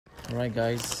Alright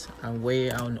guys, I'm way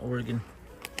out in Oregon.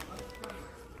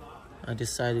 I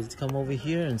decided to come over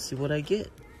here and see what I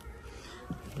get.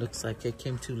 Looks like I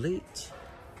came too late.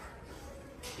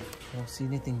 I don't see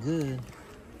anything good.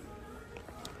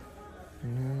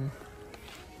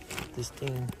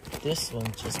 This one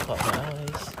just caught my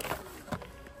eyes.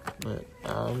 But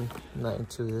I'm not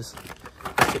into this.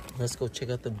 Let's go check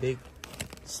out the big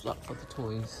slot for the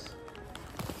toys.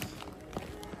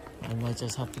 I might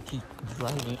just have to keep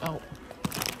driving out.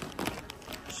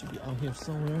 Should be out here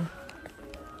somewhere.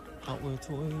 Outwear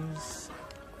toys.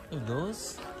 There it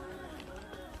goes.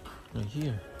 Right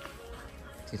here.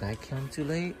 Did I come too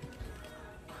late?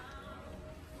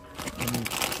 Let me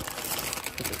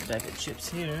put the bag of chips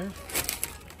here.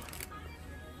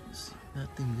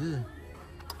 Nothing good.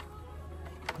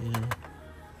 Yeah.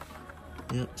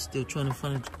 Yep, still trying to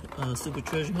find a super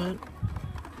treasure hunt.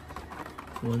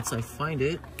 Once I find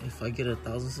it, if I get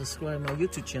 1,000 subscribers on my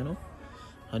YouTube channel,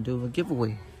 I'll do a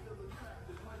giveaway.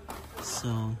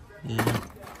 So, yeah.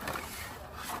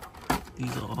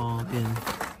 These are all been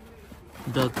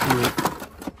dug through it.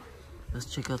 Let's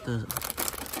check out the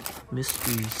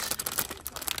mysteries.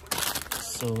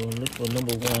 So, look for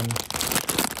number 1.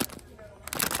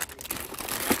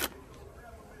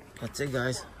 That's it,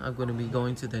 guys. I'm going to be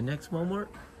going to the next Walmart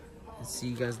and see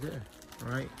you guys there.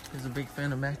 Alright, here's a big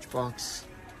fan of Matchbox.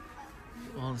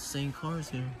 All the same cars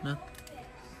here. Let's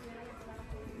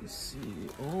see.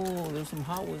 Oh, there's some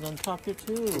Hot Wheels on top here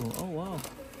too. Oh wow.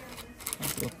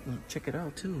 Let's go check it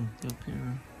out too. Up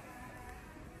here.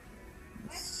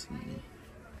 Let's see.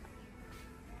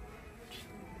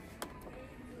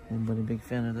 Anybody a big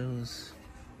fan of those?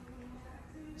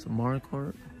 Some Mario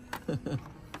Kart.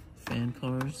 Fan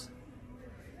cars.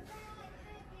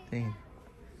 Dang.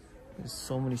 There's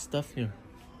so many stuff here.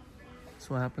 That's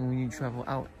what happens when you travel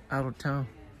out of town.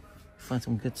 Find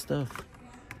some good stuff.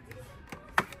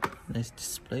 Nice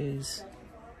displays.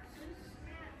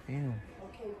 Damn.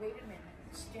 Okay, wait a minute.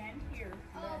 Stand here.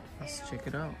 Let's check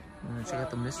it out. Wanna check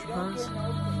out the mystery cars?